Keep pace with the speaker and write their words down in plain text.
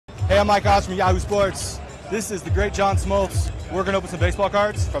I'm Mike Oz from Yahoo Sports. This is the great John Smoltz. We're going to open some baseball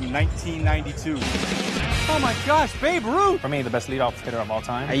cards from 1992. Oh my gosh, Babe Ruth! For me, the best leadoff hitter of all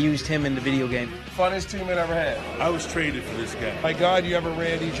time. I used him in the video game. Funnest team I ever had. I was traded for this guy. My God, you ever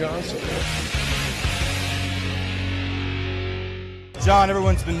Randy Johnson? John,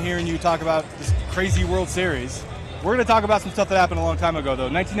 everyone's been hearing you talk about this crazy World Series. We're going to talk about some stuff that happened a long time ago,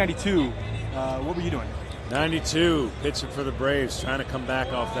 though. 1992, what were you doing? 92, pitching for the Braves, trying to come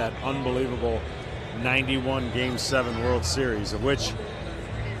back off that unbelievable 91 Game 7 World Series, of which,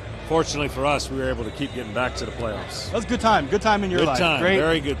 fortunately for us, we were able to keep getting back to the playoffs. That was a good time. Good time in your life. Good time. Great,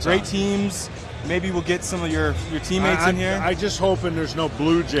 very good time. Great teams. Maybe we'll get some of your teammates in here. I just hoping there's no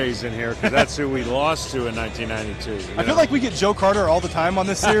Blue Jays in here, because that's who we lost to in 1992. I feel like we get Joe Carter all the time on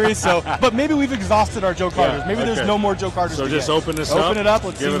this series, but maybe we've exhausted our Joe Carters. Maybe there's no more Joe Carters So to just get. open this up. Open it up.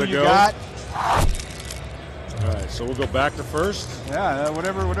 Let's give see it what a you go. got. All right, so we'll go back to first. Yeah,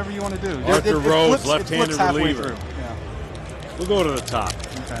 whatever you want to do. Arthur Rhodes, flips, left-handed reliever. Yeah. We'll go to the top.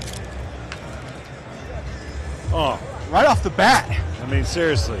 Okay. Oh, right off the bat. I mean,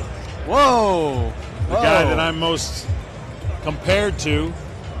 seriously. Whoa. The guy that I'm most compared to,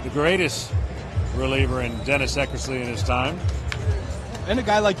 the greatest reliever in Dennis Eckersley in his time. And a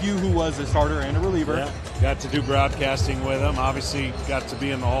guy like you who was a starter and a reliever. Yeah, got to do broadcasting with him. Obviously got to be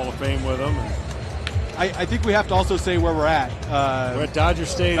in the Hall of Fame with him. I think we have to also say where we're at. We're at Dodger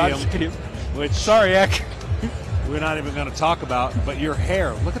Stadium, which sorry, Eck. we're not even going to talk about, but your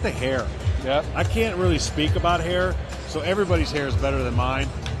hair, look at the hair. Yep. I can't really speak about hair, so everybody's hair is better than mine.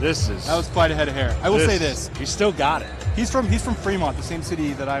 That was quite a head of hair. I will say this. He still got it. He's from Fremont, the same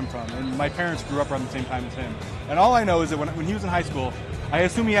city that I'm from, and my parents grew up around the same time as him. And all I know is that when he was in high school, I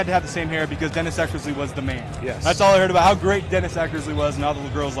assume he had to have the same hair because Dennis Eckersley was the man. Yes. That's all I heard about how great Dennis Eckersley was and all the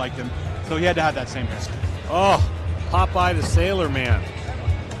little girls liked him. So he had to have that same hair. Oh, Popeye the Sailor Man,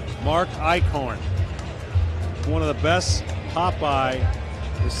 Mark Eichhorn. One of the best Popeye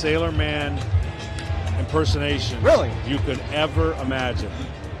the Sailor Man impersonations you could ever imagine.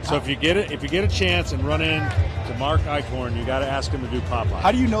 So if you get a chance and run in to Mark Eichhorn, you got to ask him to do Popeye.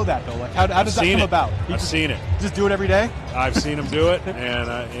 How do you know that though? Like how does that come about? I've seen it. Just do it every day? I've seen him do it,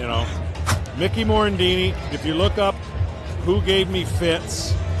 and you know, Mickey Morandini. If you look up who gave me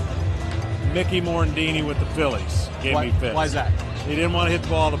fits, Mickey Morandini with the Phillies gave me fits. Why is that? He didn't want to hit the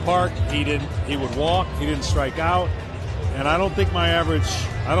ball out of the park. He didn't. He would walk. He didn't strike out. And I don't think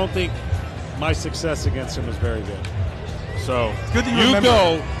my success against him was very good. So it's good that you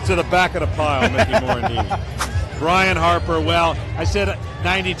go to the back of the pile, Mickey Morandini. Brian Harper, well, I said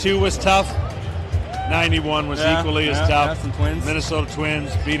 92 was tough. 91 was equally as tough. Some Twins. Minnesota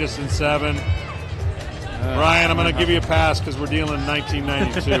Twins beat us in 7. Brian, I'm going to give you a pass because we're dealing in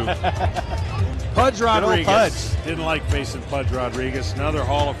 1992. Pudge Rodriguez. Didn't like facing Pudge Rodriguez. Another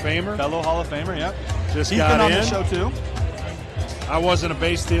Hall of Famer. Fellow Hall of Famer, yep. He's been on the show too. I wasn't a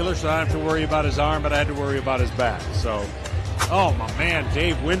base stealer, so I didn't have to worry about his arm, but I had to worry about his bat. So, oh, my man,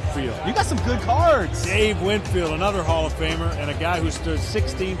 Dave Winfield. You got some good cards. Dave Winfield, another Hall of Famer, and a guy who stood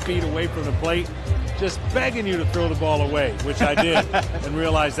 16 feet away from the plate, just begging you to throw the ball away, which I did, and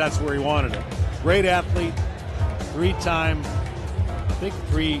realized that's where he wanted it. Great athlete, 3-time, I think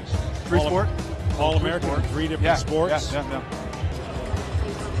All-American, 3 different sports. Yeah.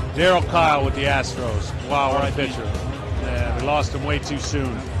 Darryl Kyle with the Astros. Wow, what a pitcher. Yeah, we lost him way too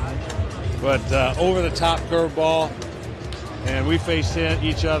soon. But over-the-top curveball, and we faced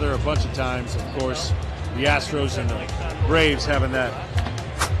each other a bunch of times. Of course, the Astros and the Braves having that.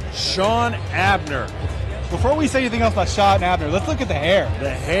 Sean Abner. Before we say anything else about Sean Abner, let's look at the hair. The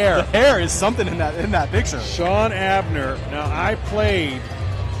hair. The hair is something in that picture. Sean Abner. Now, I played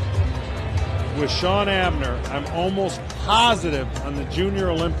with Sean Abner. I'm almost positive on the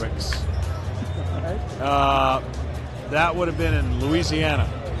Junior Olympics. That would have been in Louisiana.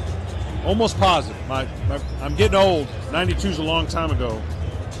 Almost positive. I'm getting old. 92 is a long time ago.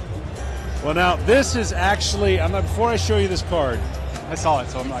 Well, now, this is actually, before I show you this card. I saw it,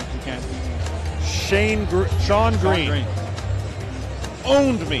 so I'm like, you can't. Sean Green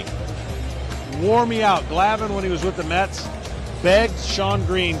owned me. Wore me out. Glavine, when he was with the Mets, begged Sean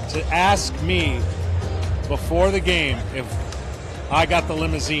Green to ask me before the game if I got the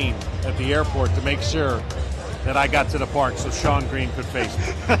limousine at the airport to make sure that I got to the park so Sean Green could face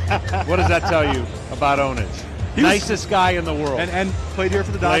me. What does that tell you about ownage? Nicest guy in the world. And played here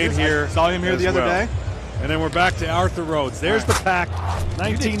for the Dodgers. Played here. I saw him here the other day. And then we're back to Arthur Rhodes. There's the pack.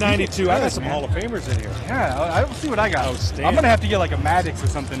 1992. I got some Hall of Famers in here. Yeah, I'll see what I got. I'm going to have to get like a Maddox or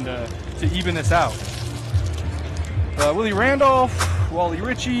something to even this out. Willie Randolph, Wally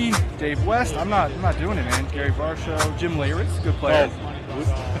Ritchie, Dave West. I'm not doing it, man. Gary Varsho, Jim Leyritz, good player. Oh,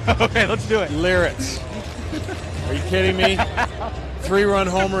 Okay, let's do it. Lirits. Are you kidding me? 3-run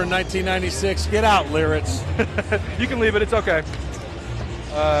homer in 1996. Get out, Lirits. You can leave it. It's okay.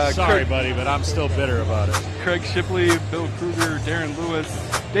 Sorry, buddy, but I'm still bitter about it. Craig Shipley, Bill Kruger, Darren Lewis,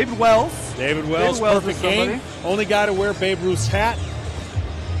 David Wells. David Wells, perfect is game. somebody. Only guy to wear Babe Ruth's hat.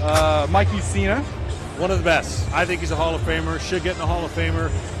 Mike Mussina. One of the best. I think he's a Hall of Famer. Should get in the Hall of Famer.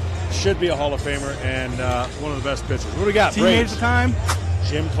 Should be a Hall of Famer, and one of the best pitchers. What do we got? Teammates at the time.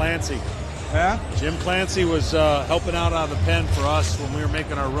 Jim Clancy. Yeah. Jim Clancy was helping out on the pen for us when we were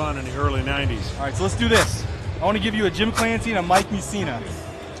making our run in the early 90s. All right, so let's do this. I want to give you a Jim Clancy and a Mike Mussina.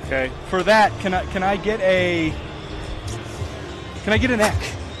 Okay. For that, can I get an Eck?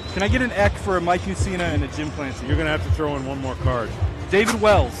 Can I get an Eck for a Mike Mussina and a Jim Clancy? You're going to have to throw in one more card. David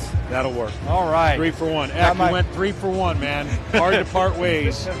Wells. That'll work. All right. 3 for 1. Eck, we went 3 for 1, man. Hard to part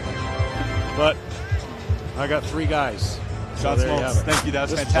ways. But I got 3 guys. So John there you Smoltz, have it. thank you. That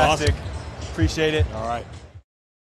was This was fantastic. awesome. Appreciate it. All right.